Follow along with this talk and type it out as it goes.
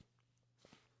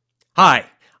Hi,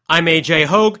 I'm AJ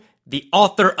Hogue, the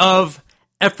author of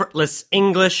Effortless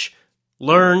English,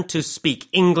 Learn to Speak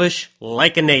English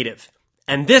Like a Native.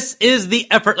 And this is the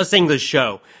Effortless English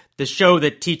Show, the show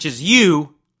that teaches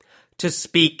you to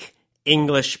speak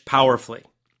English powerfully.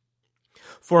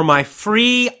 For my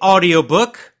free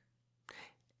audiobook,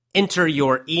 enter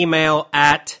your email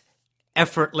at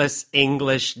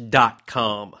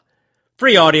effortlessenglish.com.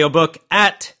 Free audiobook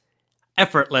at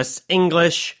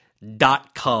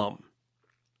effortlessenglish.com.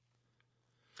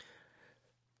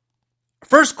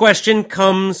 First question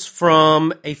comes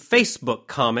from a Facebook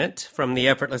comment from the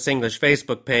Effortless English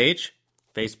Facebook page,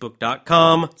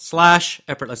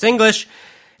 facebook.com/effortlessenglish.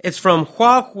 It's from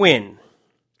Hua Huin.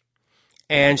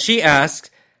 And she asks,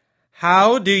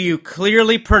 how do you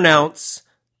clearly pronounce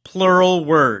plural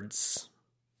words?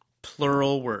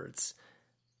 Plural words.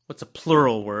 What's a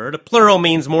plural word? A plural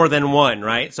means more than one,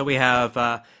 right? So we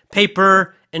have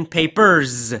paper and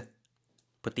papers.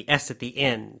 Put the S at the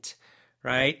end,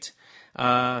 right?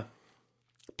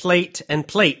 Plate and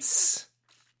plates.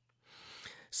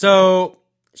 So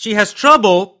she has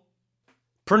trouble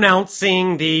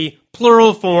pronouncing the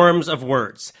plural forms of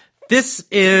words. This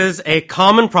is a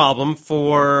common problem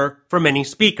for many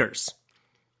speakers.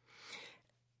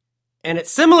 And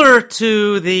it's similar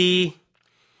to the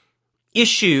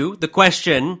issue, the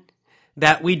question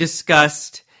that we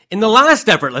discussed in the last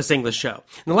Effortless English Show.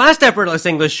 In the last Effortless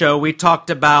English Show, we talked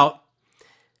about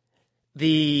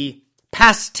the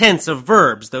past tense of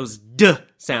verbs, those d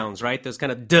sounds, right? Those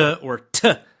kind of d or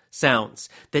t sounds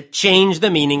that change the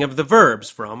meaning of the verbs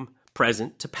from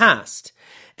present to past.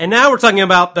 And now we're talking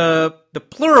about the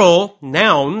plural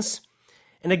nouns.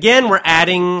 And again, we're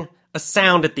adding a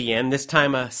sound at the end, this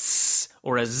time a s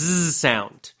or a z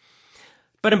sound.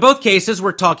 But in both cases,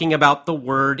 we're talking about the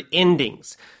word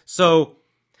endings. So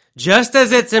just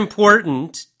as it's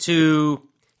important to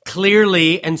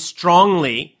clearly and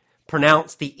strongly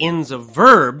pronounce the ends of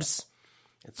verbs,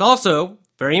 it's also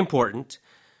very important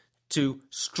to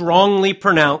strongly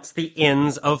pronounce the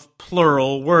ends of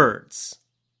plural words.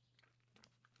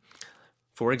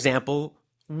 For example,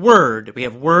 word. We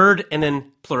have word and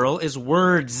then plural is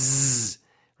words,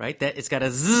 right? That it's got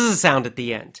a z sound at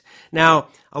the end. Now,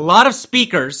 a lot of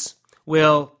speakers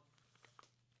will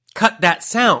cut that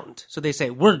sound. So they say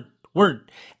word, word,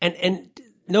 and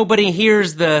nobody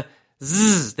hears the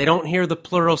zzz. They don't hear the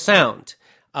plural sound.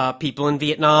 People in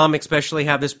Vietnam especially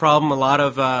have this problem. A lot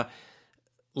of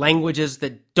languages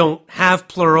that don't have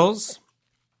plurals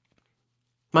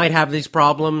might have these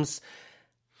problems.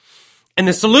 And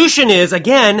the solution is,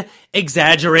 again,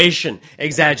 exaggeration.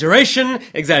 Exaggeration,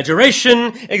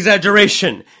 exaggeration,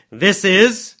 exaggeration. This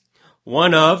is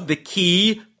one of the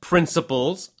key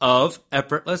principles of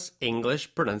effortless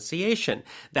English pronunciation.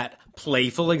 That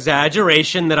playful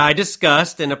exaggeration that I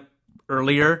discussed in an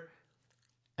earlier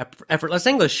Effortless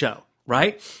English show,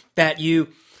 right? That you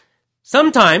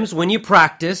sometimes, when you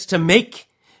practice to make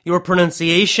your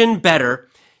pronunciation better,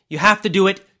 you have to do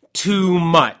it too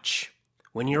much.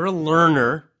 When you're a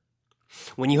learner,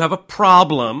 when you have a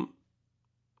problem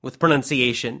with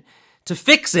pronunciation, to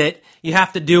fix it, you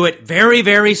have to do it very,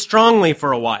 very strongly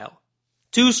for a while.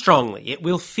 Too strongly. It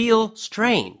will feel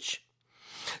strange.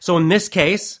 So in this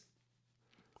case,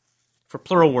 for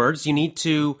plural words, you need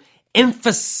to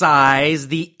emphasize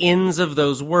the ends of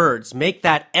those words. Make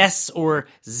that S or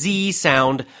Z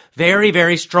sound very,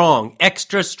 very strong.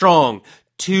 Extra strong.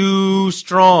 Too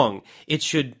strong. It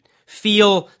should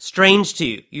feel strange to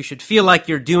you. You should feel like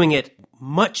you're doing it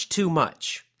much too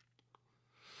much.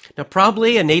 Now,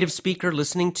 probably a native speaker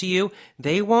listening to you,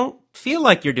 they won't feel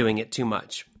like you're doing it too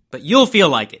much, but you'll feel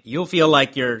like it. You'll feel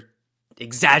like you're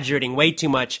exaggerating way too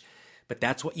much, but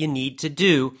that's what you need to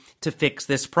do to fix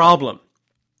this problem.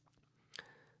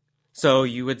 So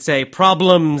you would say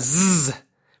problems,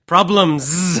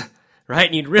 right?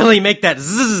 And you'd really make that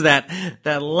zzz,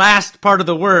 that last part of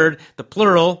the word, the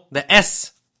plural, the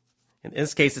S. In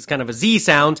this case, it's kind of a Z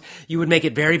sound. You would make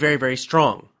it very, very, very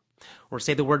strong. Or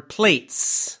say the word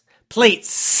plates,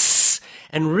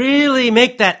 and really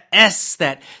make that S,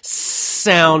 that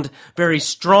sound very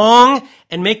strong,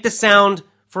 and make the sound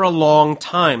for a long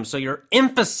time. So you're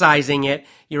emphasizing it,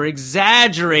 you're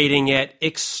exaggerating it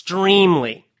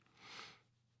extremely.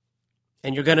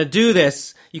 And you're going to do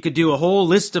this. You could do a whole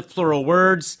list of plural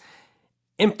words,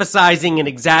 emphasizing and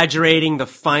exaggerating the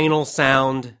final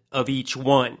sound of each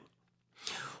one.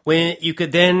 When you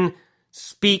could then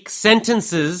speak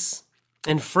sentences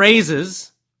and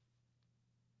phrases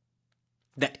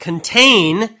that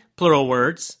contain plural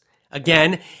words,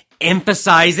 again,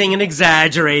 emphasizing and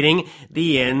exaggerating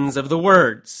the ends of the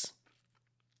words.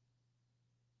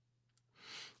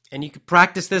 And you can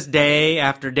practice this day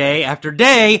after day after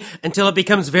day until it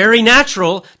becomes very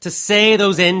natural to say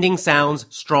those ending sounds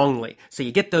strongly. So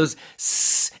you get those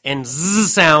s and z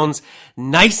sounds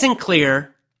nice and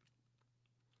clear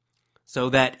so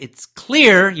that it's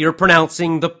clear you're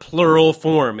pronouncing the plural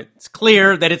form. It's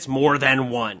clear that it's more than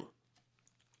one.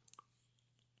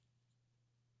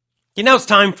 Okay, now it's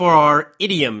time for our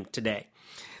idiom today.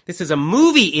 This is a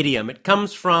movie idiom. It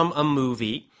comes from a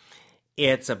movie.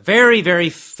 It's a very, very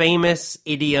famous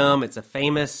idiom. It's a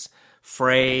famous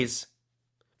phrase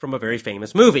from a very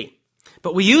famous movie.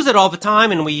 But we use it all the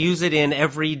time, and we use it in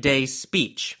everyday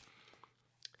speech.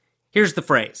 Here's the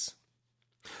phrase.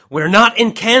 We're not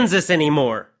in Kansas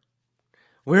anymore.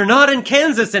 We're not in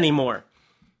Kansas anymore.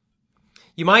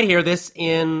 You might hear this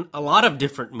in a lot of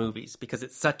different movies because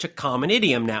it's such a common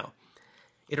idiom now.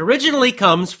 It originally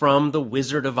comes from The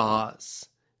Wizard of Oz.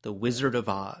 The Wizard of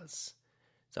Oz.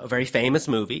 So a very famous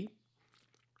movie.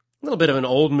 A little bit of an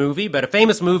old movie, but a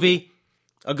famous movie,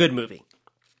 a good movie.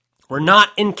 We're not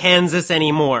in Kansas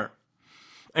anymore.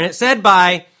 And it's said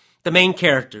by the main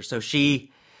character. So she's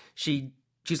a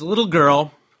little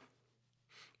girl,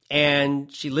 and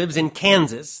she lives in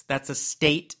Kansas. That's a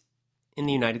state in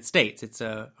the United States. It's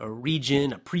a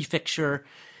region, a prefecture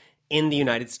in the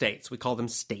United States. We call them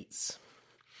states.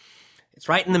 It's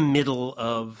right in the middle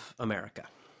of America.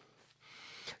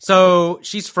 So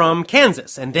she's from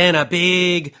Kansas, and then a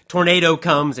big tornado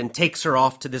comes and takes her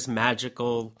off to this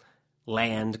magical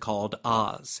land called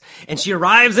Oz. And she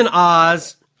arrives in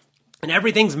Oz, and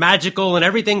everything's magical and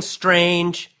everything's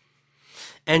strange.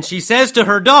 And she says to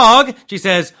her dog, she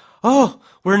says, "Oh,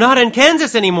 we're not in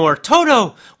Kansas anymore.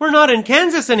 Toto, we're not in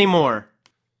Kansas anymore."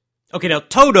 Okay, now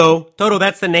Toto,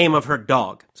 that's the name of her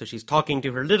dog. So she's talking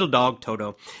to her little dog,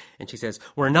 Toto, and she says,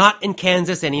 "We're not in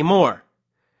Kansas anymore."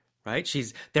 Right?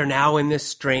 They're now in this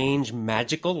strange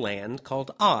magical land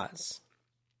called Oz.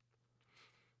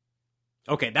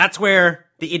 Okay, that's where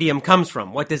the idiom comes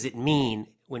from. What does it mean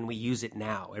when we use it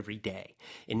now, every day?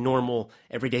 In normal,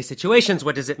 everyday situations,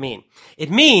 what does it mean? It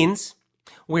means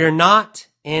we're not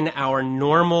in our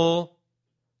normal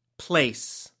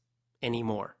place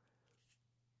anymore.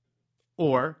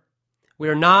 Or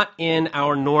we're not in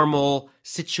our normal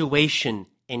situation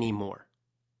anymore.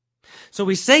 So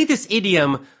we say this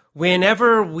idiom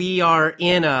whenever we are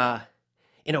in a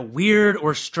weird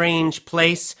or strange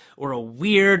place or a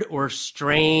weird or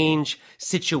strange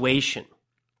situation,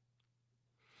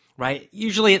 right?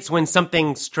 Usually it's when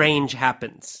something strange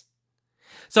happens.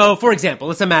 So, for example,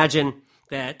 let's imagine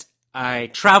that I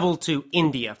travel to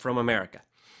India from America,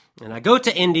 and I go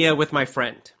to India with my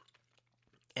friend,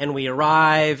 and we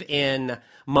arrive in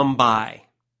Mumbai.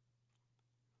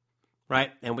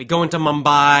 Right? And we go into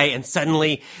Mumbai, and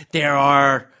suddenly there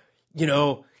are,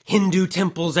 Hindu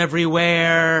temples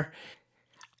everywhere,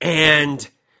 and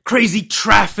crazy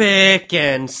traffic,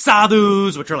 and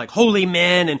sadhus, which are like holy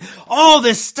men, and all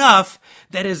this stuff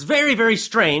that is very, very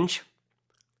strange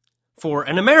for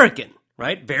an American,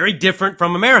 right? Very different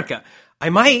from America. I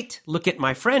might look at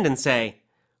my friend and say,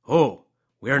 "Oh,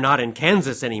 we're not in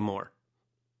Kansas anymore."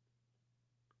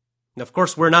 Of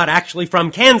course, we're not actually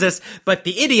from Kansas, but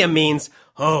the idiom means,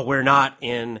 oh, we're not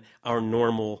in our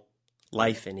normal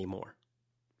life anymore.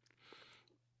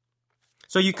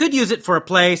 So you could use it for a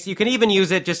place. You can even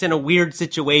use it just in a weird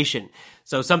situation.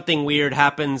 So something weird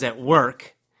happens at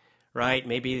work, right?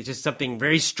 Maybe just something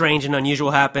very strange and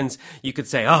unusual happens. You could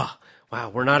say, oh, wow,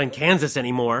 we're not in Kansas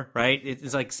anymore, right?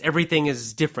 It's like everything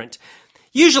is different.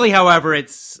 Usually, however,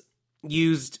 it's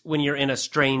used when you're in a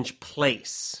strange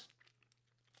place.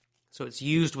 So it's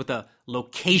used with a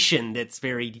location that's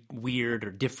very weird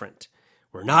or different.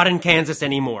 We're not in Kansas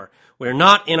anymore. We're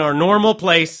not in our normal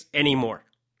place anymore.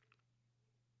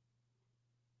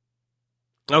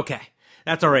 Okay,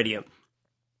 that's our idiom.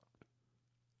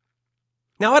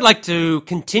 Now I'd like to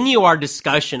continue our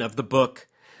discussion of the book,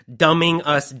 Dumbing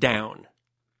Us Down.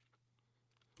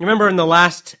 Remember in the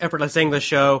last Effortless English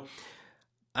show,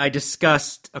 I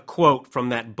discussed a quote from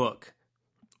that book.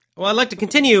 Well, I'd like to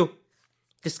continue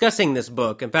discussing this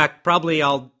book. In fact, probably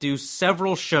I'll do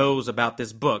several shows about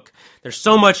this book. There's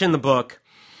so much in the book.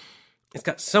 It's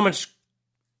got so much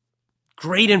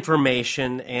great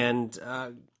information and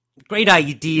great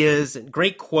ideas and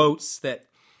great quotes that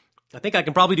I think I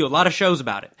can probably do a lot of shows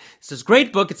about it. It's this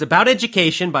great book. It's about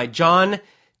education by John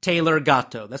Taylor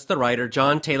Gatto. That's the writer,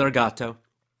 John Taylor Gatto.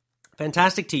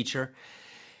 Fantastic teacher.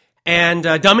 And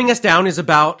Dumbing Us Down is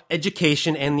about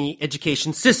education and the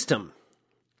education system.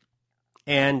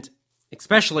 And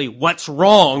especially what's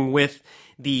wrong with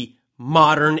the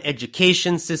modern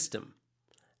education system.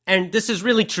 And this is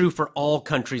really true for all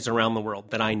countries around the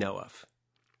world that I know of.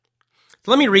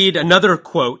 So let me read another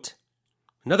quote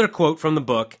from the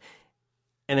book,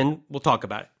 and then we'll talk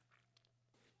about it.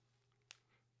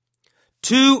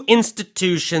 Two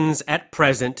institutions at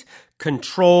present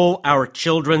control our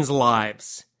children's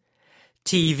lives: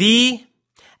 TV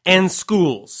and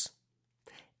schools,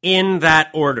 in that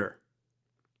order.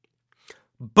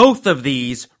 Both of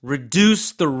these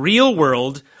reduce the real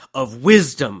world of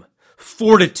wisdom,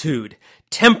 fortitude,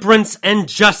 temperance, and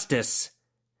justice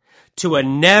to a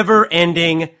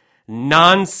never-ending,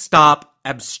 non-stop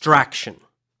abstraction.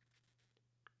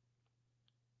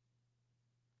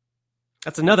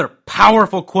 That's another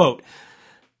powerful quote.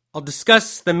 I'll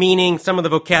discuss the meaning. Some of the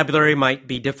vocabulary might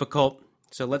be difficult,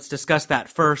 so let's discuss that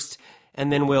first,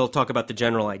 and then we'll talk about the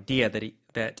general idea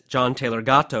that John Taylor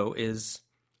Gatto is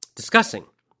discussing.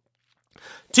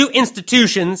 Two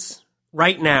institutions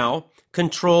right now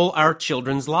control our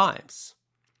children's lives.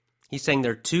 He's saying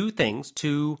there are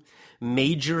two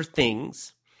major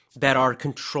things that are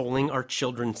controlling our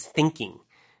children's thinking,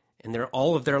 and they're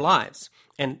all of their lives.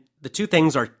 And the two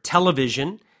things are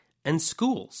television and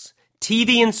schools.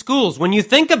 TV and schools. When you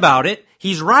think about it,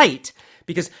 he's right.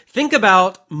 Because think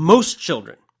about most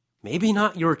children. Maybe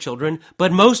not your children,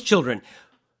 but most children.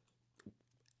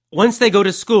 Once they go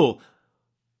to school,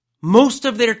 most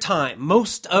of their time,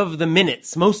 most of the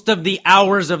minutes, most of the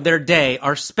hours of their day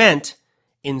are spent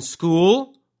in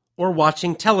school or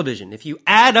watching television. If you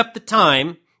add up the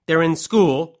time they're in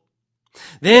school,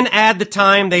 then add the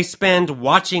time they spend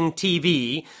watching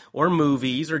TV or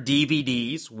movies or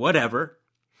DVDs, whatever.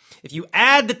 If you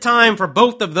add the time for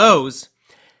both of those,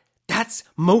 that's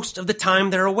most of the time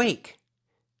they're awake.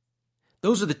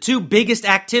 Those are the two biggest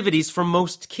activities for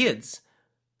most kids.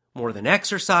 More than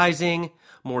exercising,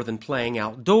 more than playing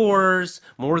outdoors,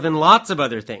 more than lots of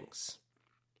other things.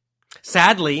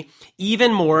 Sadly,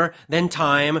 even more than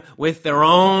time with their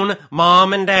own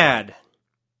mom and dad.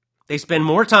 They spend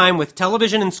more time with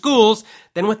television and schools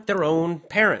than with their own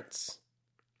parents.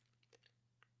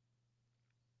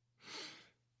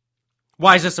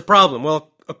 Why is this a problem?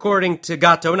 Well, according to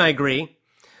Gatto, and I agree,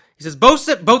 he says both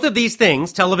of these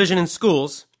things, television and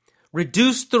schools,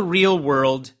 reduce the real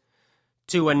world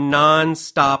to a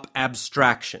non-stop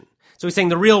abstraction. So he's saying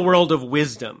the real world of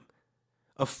wisdom,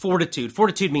 of fortitude.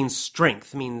 Fortitude means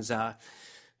strength, means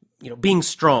being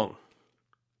strong.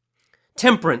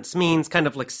 Temperance means kind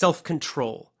of like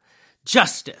self-control.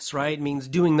 Justice, right, means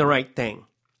doing the right thing.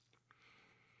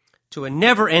 To a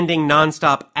never-ending,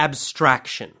 non-stop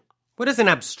abstraction. What is an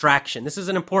abstraction? This is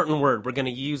an important word. We're going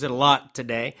to use it a lot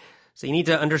today. So you need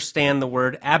to understand the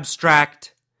word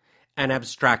abstract and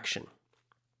abstraction.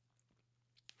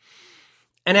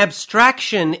 An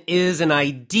abstraction is an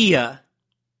idea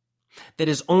that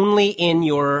is only in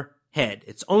your head.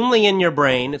 It's only in your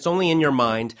brain. It's only in your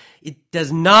mind. It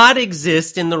does not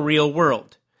exist in the real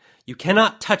world. You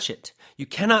cannot touch it. You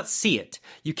cannot see it.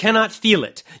 You cannot feel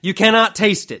it. You cannot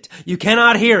taste it. You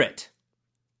cannot hear it.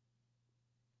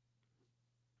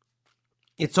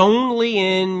 It's only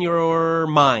in your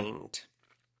mind.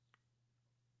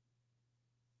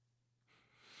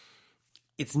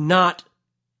 It's not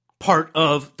part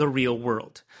of the real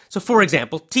world. So, for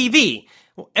example, TV.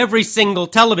 Well, every single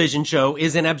television show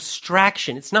is an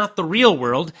abstraction. It's not the real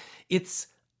world. It's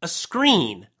a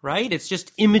screen, right? It's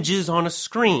just images on a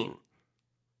screen.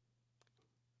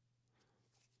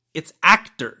 It's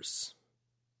actors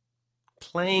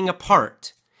playing a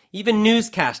part. Even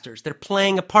newscasters, they're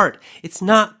playing a part. It's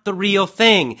not the real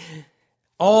thing.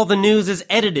 All the news is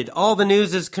edited. All the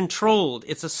news is controlled.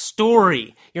 It's a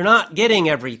story. You're not getting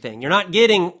everything. You're not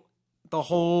getting the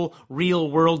whole real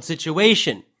world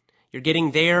situation. You're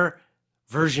getting their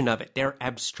version of it, their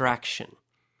abstraction.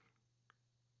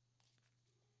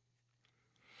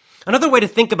 Another way to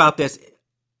think about this,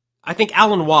 I think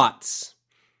Alan Watts,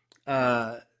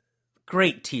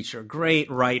 great teacher, great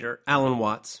writer, Alan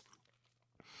Watts,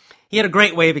 he had a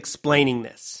great way of explaining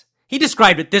this. He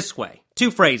described it this way. Two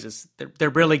phrases. They're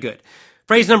really good.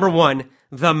 Phrase number one,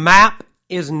 the map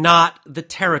is not the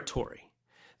territory.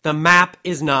 The map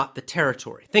is not the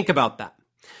territory. Think about that.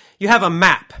 You have a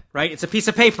map, right? It's a piece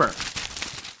of paper,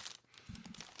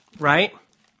 right?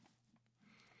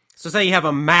 So say you have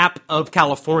a map of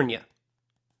California.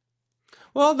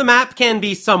 Well, the map can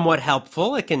be somewhat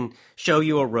helpful. It can show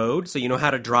you a road so you know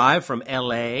how to drive from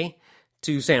LA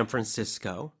to San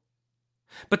Francisco.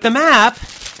 But the map,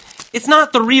 it's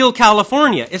not the real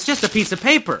California. It's just a piece of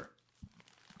paper.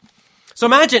 So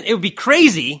imagine, it would be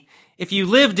crazy if you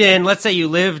lived in, let's say you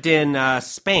lived in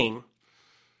Spain,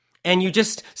 and you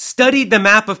just studied the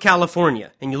map of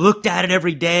California, and you looked at it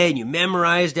every day, and you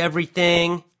memorized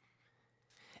everything.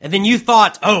 And then you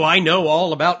thought, oh, I know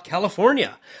all about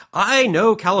California. I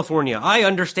know California. I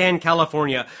understand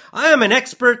California. I am an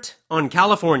expert on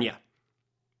California.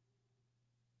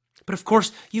 But of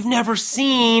course, you've never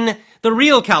seen the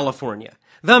real California.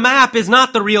 The map is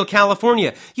not the real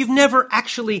California. You've never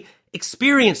actually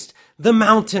experienced the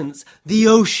mountains, the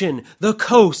ocean, the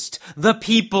coast, the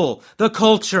people, the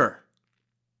culture.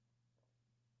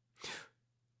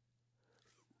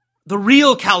 The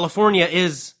real California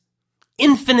is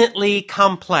infinitely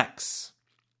complex.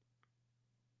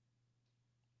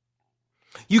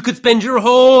 You could spend your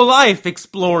whole life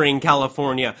exploring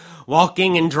California,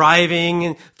 walking and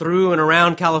driving through and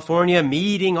around California,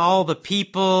 meeting all the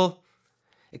people,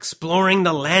 exploring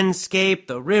the landscape,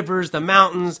 the rivers, the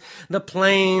mountains, the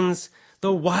plains,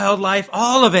 the wildlife,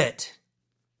 all of it.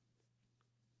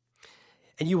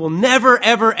 And you will never,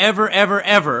 ever, ever, ever,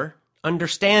 ever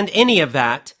understand any of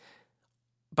that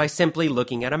by simply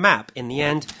looking at a map. In the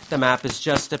end, the map is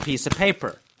just a piece of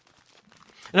paper.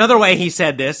 Another way he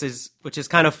said this is, which is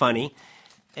kind of funny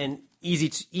and easy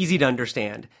to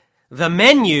understand. The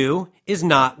menu is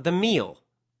not the meal.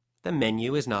 The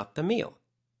menu is not the meal,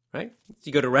 right?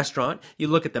 You go to a restaurant, you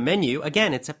look at the menu.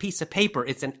 Again, it's a piece of paper.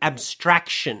 It's an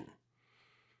abstraction.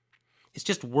 It's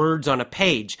just words on a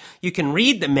page. You can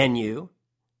read the menu.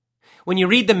 When you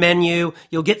read the menu,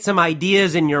 you'll get some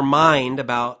ideas in your mind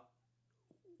about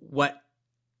what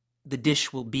the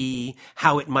dish will be,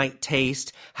 how it might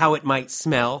taste, how it might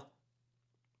smell.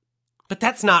 But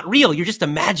that's not real. You're just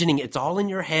imagining it. It's all in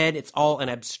your head. It's all an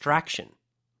abstraction.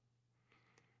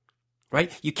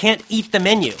 Right? You can't eat the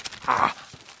menu.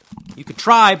 You could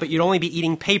try, but you'd only be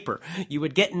eating paper. You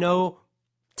would get no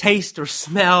taste or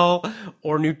smell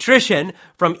or nutrition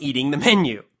from eating the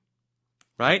menu.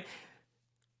 Right?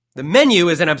 The menu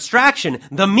is an abstraction.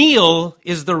 The meal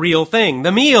is the real thing.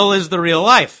 The meal is the real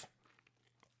life.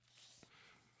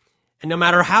 And no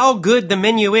matter how good the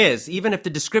menu is, even if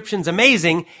the description's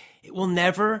amazing, it will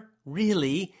never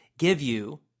really give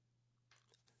you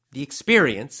the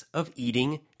experience of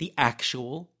eating the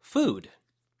actual food.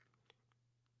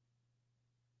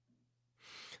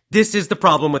 This is the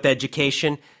problem with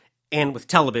education and with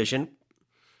television.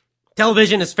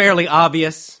 Television is fairly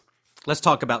obvious. Let's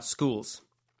talk about schools.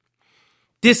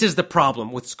 This is the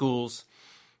problem with schools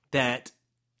that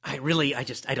I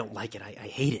don't like it. I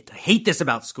hate it. I hate this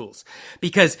about schools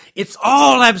because it's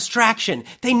all abstraction.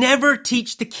 They never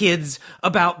teach the kids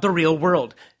about the real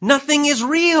world. Nothing is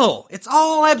real. It's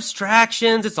all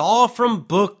abstractions. It's all from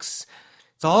books.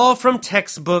 It's all from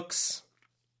textbooks.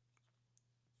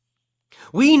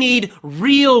 We need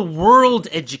real world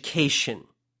education,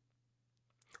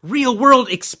 real world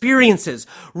experiences,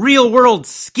 real world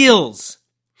skills,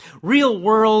 real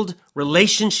world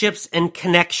relationships and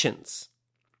connections.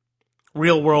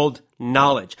 Real world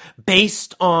knowledge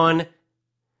based on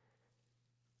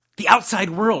the outside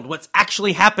world, what's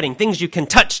actually happening, things you can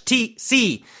touch,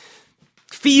 see,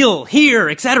 feel, hear,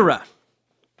 etc.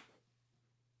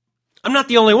 I'm not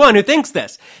the only one who thinks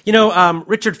this.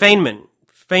 Richard Feynman,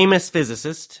 famous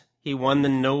physicist, he won the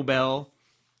Nobel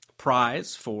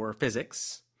Prize for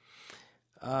physics.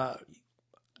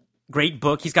 Great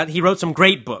book. He wrote some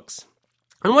great books.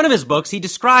 In one of his books, he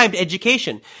described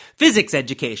education, physics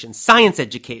education, science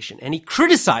education, and he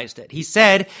criticized it. He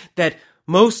said that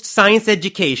most science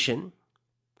education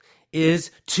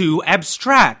is too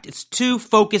abstract. It's too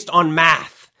focused on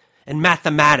math and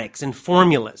mathematics and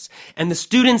formulas. And the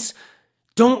students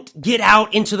don't get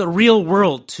out into the real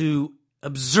world to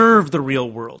observe the real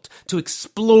world, to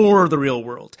explore the real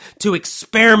world, to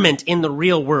experiment in the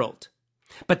real world.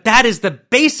 But that is the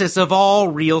basis of all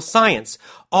real science.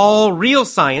 All real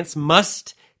science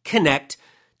must connect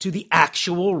to the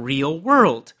actual real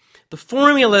world. The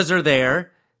formulas are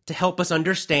there to help us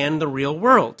understand the real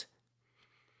world.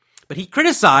 But he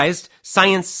criticized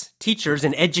science teachers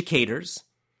and educators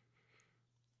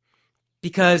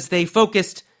because they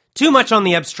focused too much on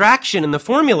the abstraction and the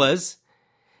formulas,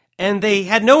 and they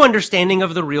had no understanding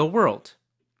of the real world.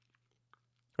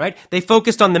 Right? They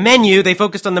focused on the menu, they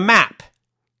focused on the map.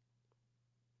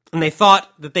 And they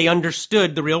thought that they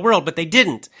understood the real world, but they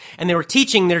didn't. And they were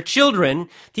teaching their children,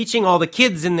 teaching all the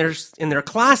kids in their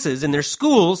classes, in their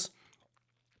schools,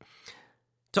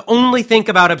 to only think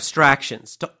about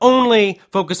abstractions, to only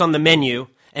focus on the menu,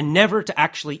 and never to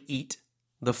actually eat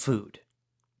the food.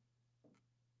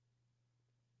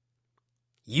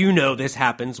 You know this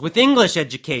happens with English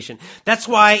education. That's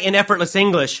why in Effortless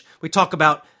English, we talk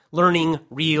about learning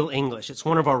real English. It's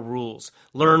one of our rules.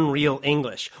 Learn real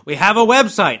English. We have a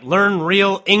website,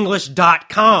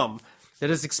 learnrealenglish.com, that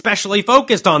is especially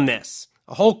focused on this.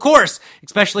 A whole course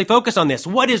especially focused on this.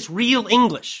 What is real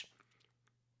English?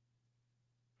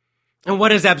 And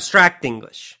what is abstract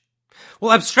English?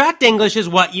 Well, abstract English is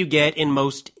what you get in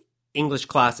most English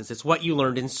classes. It's what you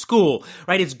learned in school,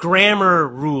 right? It's grammar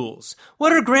rules.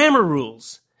 What are grammar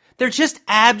rules? They're just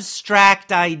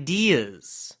abstract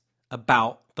ideas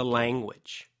about the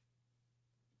language.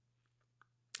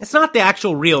 It's not the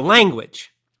actual real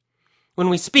language. When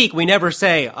we speak, we never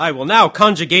say, I will now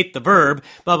conjugate the verb,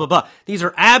 blah, blah, blah. These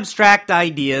are abstract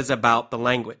ideas about the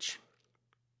language.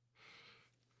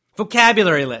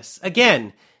 Vocabulary lists.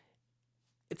 Again,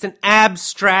 it's an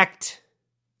abstract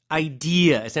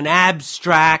idea. It's an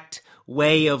abstract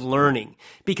way of learning.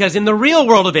 Because in the real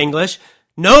world of English,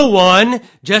 no one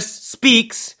just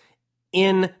speaks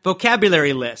in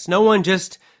vocabulary lists. No one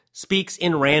just speaks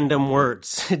in random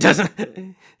words.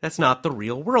 That's not the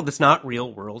real world. That's not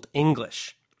real world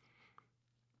English.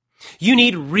 You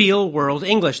need real world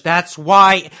English. That's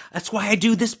why I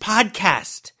do this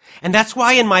podcast. And that's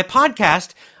why in my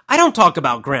podcast, I don't talk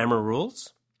about grammar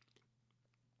rules.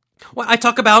 Well, I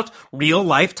talk about real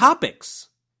life topics,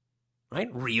 right?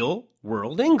 Real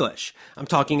world English. I'm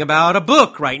talking about a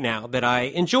book right now that I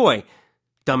enjoy,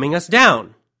 Dumbing Us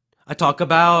Down. I talk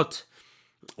about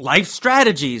life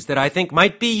strategies that I think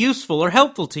might be useful or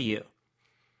helpful to you.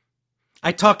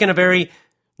 I talk in a very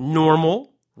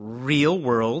normal, real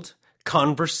world,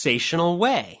 conversational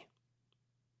way.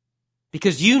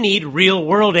 Because you need real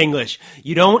world English.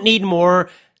 You don't need more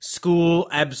school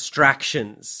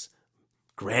abstractions,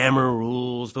 grammar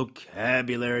rules,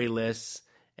 vocabulary lists,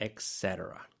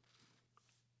 etc.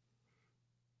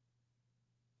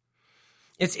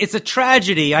 It's a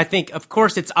tragedy. I think, of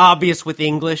course, it's obvious with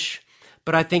English,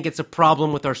 but I think it's a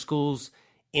problem with our schools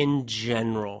in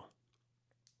general.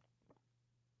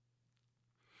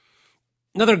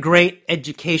 Another great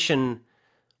education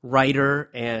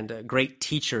writer and a great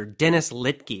teacher, Dennis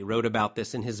Litke, wrote about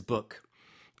this in his book.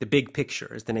 The Big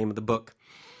Picture is the name of the book.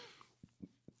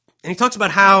 And he talks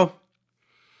about how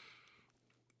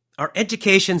our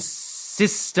education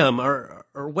system, our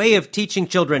way of teaching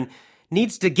children,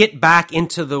 needs to get back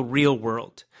into the real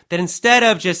world. That instead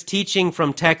of just teaching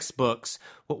from textbooks,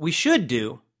 what we should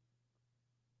do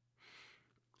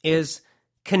is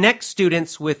connect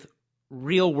students with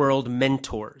real-world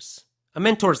mentors. A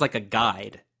mentor is like a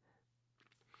guide.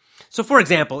 So, for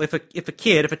example, if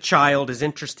a child is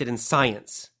interested in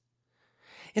science,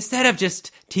 instead of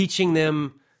just teaching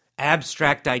them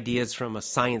abstract ideas from a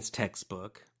science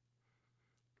textbook,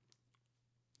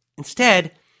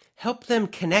 instead, help them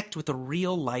connect with a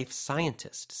real-life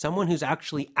scientist, someone who's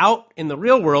actually out in the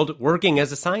real world working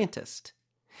as a scientist.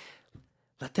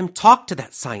 Let them talk to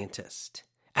that scientist.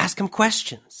 Ask him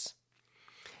questions.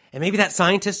 And maybe that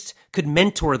scientist could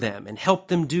mentor them and help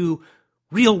them do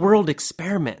real-world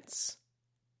experiments.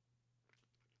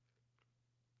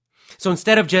 So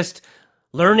instead of just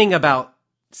learning about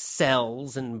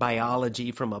cells and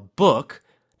biology from a book,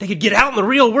 they could get out in the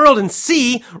real world and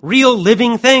see real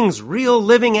living things, real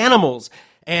living animals,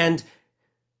 and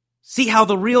see how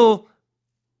the real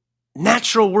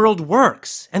natural world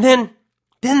works. And then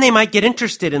they might get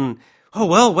interested in,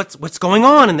 what's going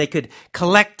on? And they could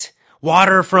collect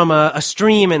water from a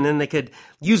stream, and then they could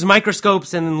use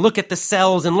microscopes and look at the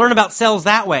cells and learn about cells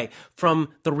that way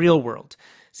from the real world.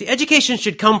 See, education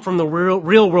should come from the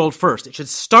real world first. It should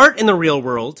start in the real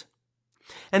world,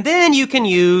 and then you can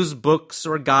use books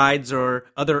or guides or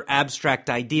other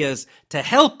abstract ideas to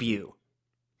help you.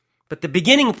 But the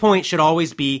beginning point should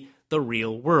always be the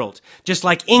real world, just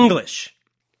like English.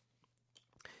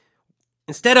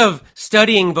 Instead of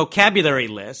studying vocabulary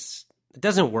lists, it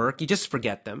doesn't work. You just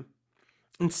forget them.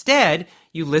 Instead,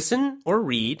 you listen to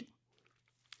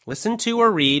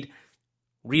or read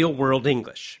real-world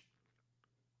English.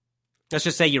 Let's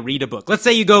just say you read a book. Let's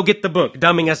say you go get the book,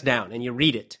 Dumbing Us Down, and you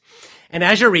read it. And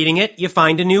as you're reading it, you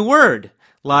find a new word,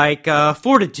 like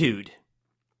fortitude.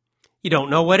 You don't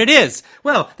know what it is.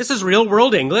 Well, this is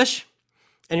real-world English.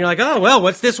 And you're like,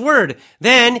 what's this word?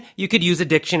 Then you could use a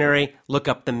dictionary, look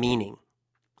up the meaning,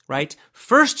 right?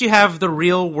 First, you have the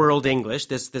real-world English,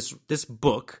 this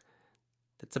book,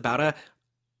 that's about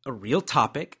a real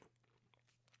topic,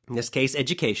 in this case,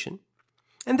 education.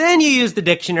 And then you use the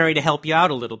dictionary to help you out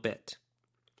a little bit.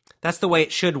 That's the way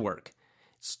it should work.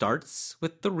 It starts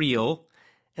with the real,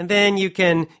 and then you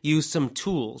can use some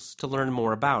tools to learn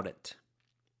more about it.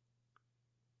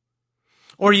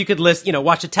 Or you could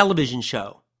watch a television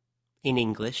show in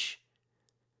English,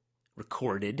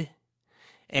 recorded,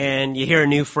 and you hear a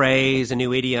new phrase, a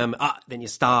new idiom, then you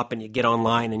stop and you get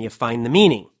online and you find the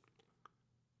meaning.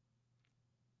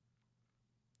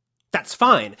 That's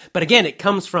fine. But again, it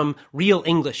comes from real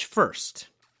English first.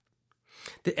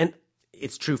 And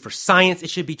it's true for science. It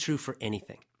should be true for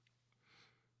anything.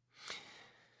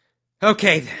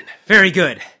 Okay then, very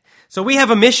good. So we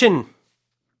have a mission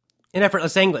in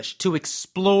Effortless English to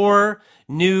explore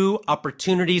new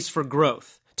opportunities for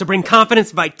growth, to bring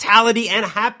confidence, vitality, and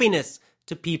happiness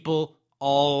to people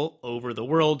all over the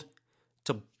world,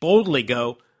 to boldly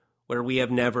go where we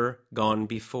have never gone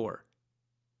before.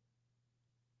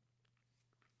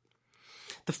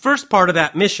 The first part of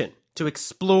that mission, to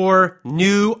explore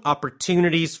new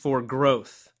opportunities for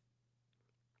growth,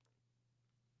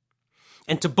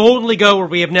 and to boldly go where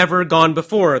we have never gone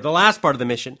before, the last part of the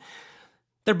mission,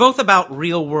 they're both about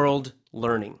real-world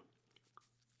learning.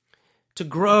 To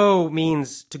grow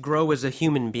means to grow as a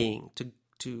human being,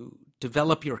 to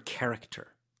develop your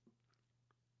character,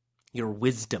 your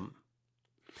wisdom.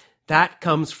 That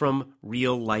comes from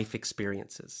real-life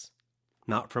experiences,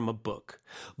 not from a book.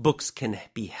 Books can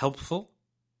be helpful.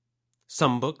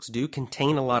 Some books do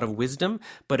contain a lot of wisdom,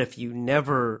 but if you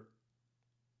never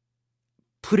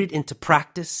put it into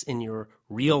practice in your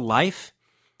real life,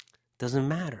 it doesn't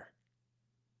matter.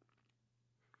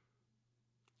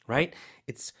 Right?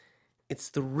 It's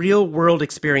the real world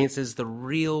experiences, the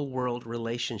real world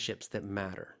relationships that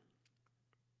matter.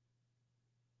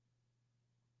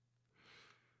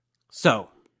 So,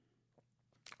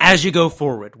 as you go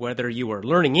forward, whether you are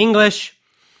learning English,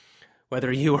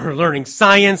 whether you are learning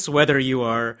science, whether you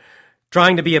are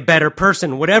trying to be a better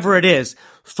person, whatever it is,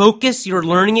 focus your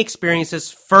learning experiences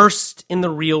first in the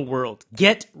real world.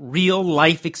 Get real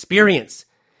life experience.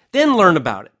 Then learn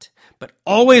about it. But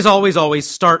always, always, always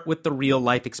start with the real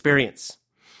life experience.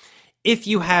 If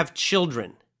you have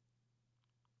children,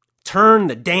 turn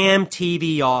the damn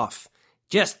TV off.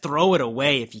 Just throw it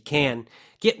away if you can.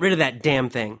 Get rid of that damn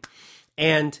thing.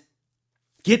 And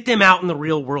get them out in the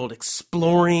real world,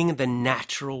 exploring the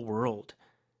natural world.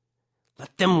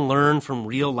 Let them learn from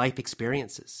real life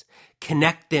experiences.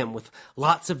 Connect them with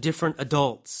lots of different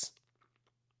adults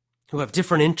who have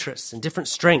different interests and different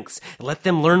strengths, and let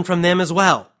them learn from them as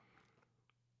well.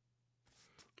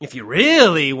 If you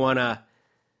really want to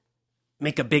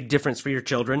make a big difference for your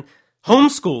children,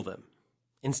 homeschool them.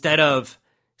 Instead of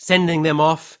sending them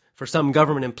off for some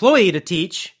government employee to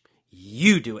teach,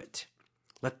 you do it.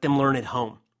 Let them learn at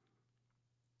home.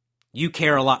 You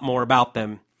care a lot more about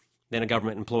them than a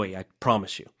government employee, I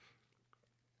promise you.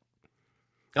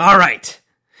 All right.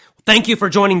 Thank you for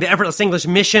joining the Effortless English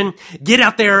mission. Get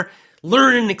out there,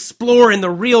 learn and explore in the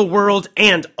real world,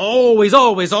 and always,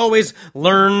 always, always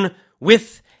learn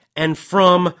with and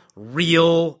from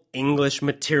real English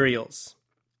materials.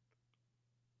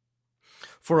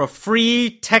 For a free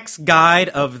text guide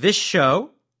of this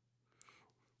show,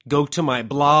 go to my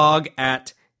blog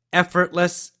at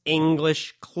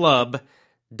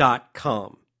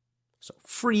effortlessenglishclub.com. So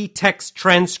free text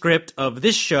transcript of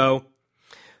this show,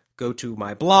 go to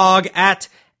my blog at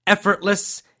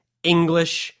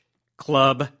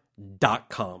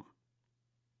effortlessenglishclub.com.